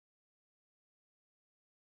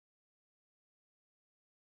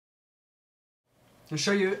I'll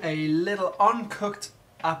show you a little uncooked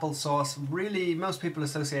applesauce. Really, most people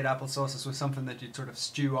associate applesauces with something that you'd sort of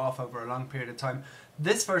stew off over a long period of time.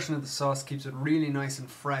 This version of the sauce keeps it really nice and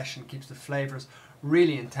fresh and keeps the flavours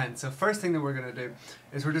really intense. So first thing that we're going to do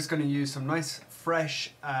is we're just going to use some nice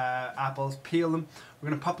fresh apples, peel them. We're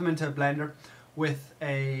going to pop them into a blender with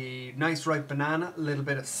a nice ripe banana, a little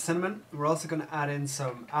bit of cinnamon. We're also going to add in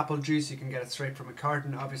some apple juice. You can get it straight from a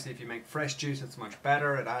carton. Obviously if you make fresh juice it's much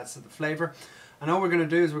better, it adds to the flavour. And all we're going to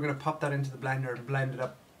do is we're going to pop that into the blender and blend it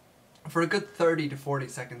up for a good 30 to 40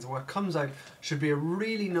 seconds. And what comes out should be a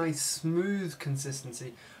really nice smooth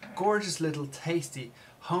consistency, gorgeous little tasty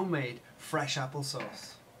homemade fresh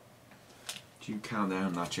applesauce. Do you calm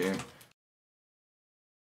down, that chair?